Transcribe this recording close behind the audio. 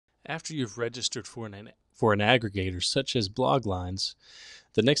After you've registered for an aggregator such as bloglines,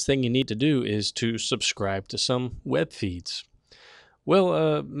 the next thing you need to do is to subscribe to some web feeds.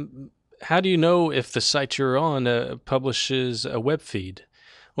 Well, how do you know if the site you're on publishes a web feed?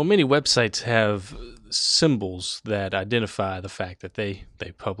 Well, many websites have symbols that identify the fact that they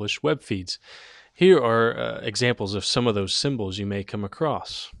publish web feeds. Here are examples of some of those symbols you may come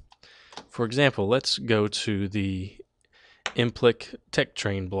across. For example, let's go to the Implic Tech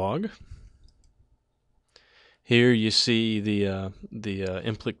Train blog. Here you see the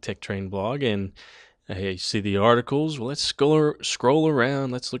Implic Tech Train blog, and you see the articles. Well, let's scroll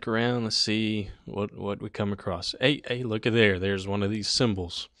around. Let's look around. Let's see what we come across. Hey, look at there. There's one of these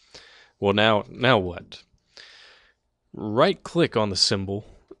symbols. Well, now what? Right-click on the symbol.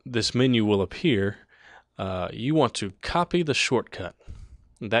 This menu will appear. You want to copy the shortcut.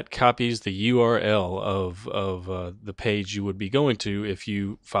 That copies the URL of the page you would be going to if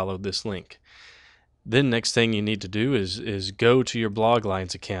you followed this link. Then next thing you need to do is go to your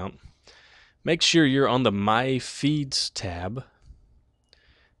bloglines account. Make sure you're on the My Feeds tab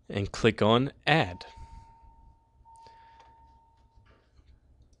and click on Add.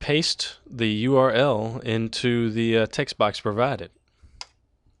 Paste the URL into the text box provided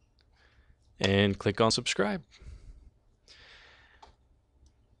and click on Subscribe.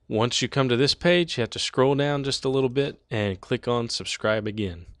 Once you come to this page, you have to scroll down just a little bit and click on Subscribe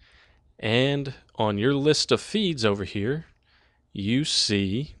again. And on your list of feeds over here, you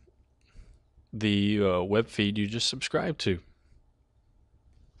see the web feed you just subscribed to.